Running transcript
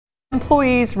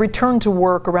Employees returned to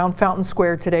work around Fountain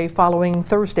Square today following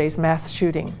Thursday's mass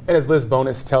shooting. And as Liz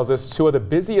Bonus tells us, two of the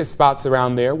busiest spots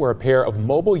around there were a pair of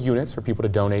mobile units for people to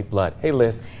donate blood. Hey,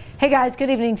 Liz. Hey guys, good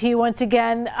evening to you once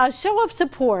again. A show of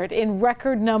support in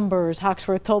record numbers,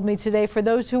 Hoxworth told me today, for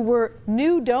those who were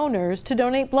new donors to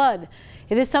donate blood.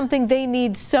 It is something they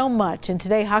need so much, and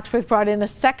today Hoxworth brought in a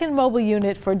second mobile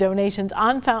unit for donations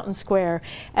on Fountain Square,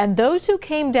 and those who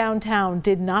came downtown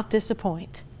did not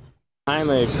disappoint.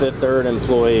 I'm a Fifth Third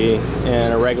employee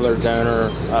and a regular donor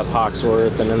of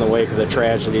Hoxworth, and in the wake of the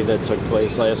tragedy that took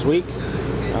place last week,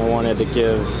 I wanted to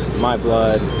give my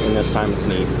blood in this time of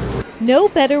need. No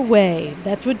better way.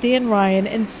 That's what Dan Ryan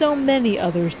and so many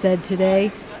others said today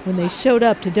when they showed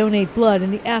up to donate blood in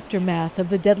the aftermath of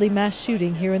the deadly mass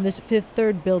shooting here in this Fifth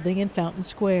Third building in Fountain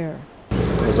Square.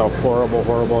 It was a horrible,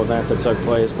 horrible event that took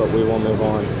place, but we will move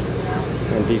on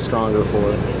and be stronger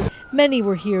for it. Many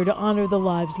were here to honor the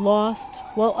lives lost,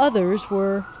 while others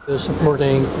were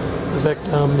supporting the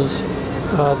victims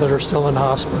that are still in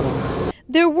hospital.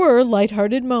 There were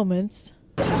lighthearted moments.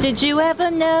 Did you ever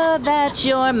know that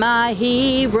you're my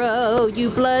hero, you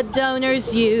blood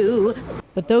donors, you?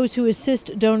 But those who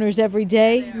assist donors every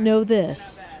day know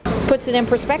this. Puts it in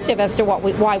perspective as to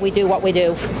why we do what we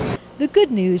do. The good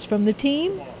news from the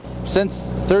team?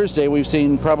 Since Thursday, we've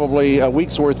seen probably a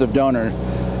week's worth of donor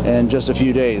in just a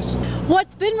few days.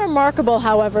 What's been remarkable,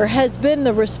 however, has been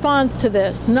the response to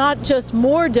this. Not just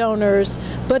more donors,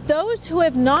 but those who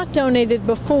have not donated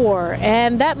before,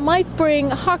 and that might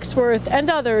bring Hoxworth and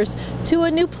others to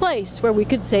a new place where we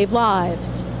could save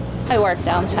lives. I work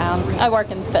downtown. I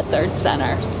work in Fifth Third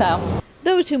Center, so.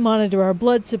 Those who monitor our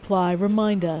blood supply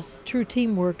remind us true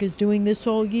teamwork is doing this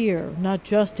all year, not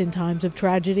just in times of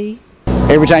tragedy.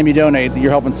 Every time you donate,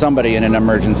 you're helping somebody in an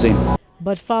emergency.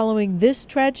 But following this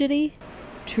tragedy,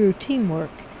 true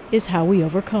teamwork is how we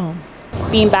overcome.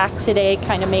 Being back today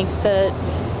kind of makes it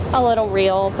a little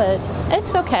real, but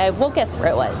it's okay. We'll get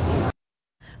through it.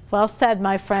 Well said,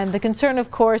 my friend. The concern,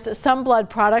 of course, some blood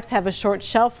products have a short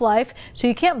shelf life, so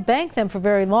you can't bank them for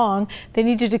very long. They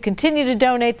need you to continue to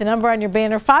donate. The number on your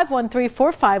banner,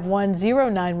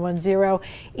 513-451-0910.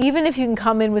 Even if you can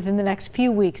come in within the next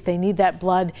few weeks, they need that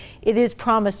blood. It is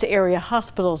promised to area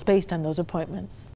hospitals based on those appointments.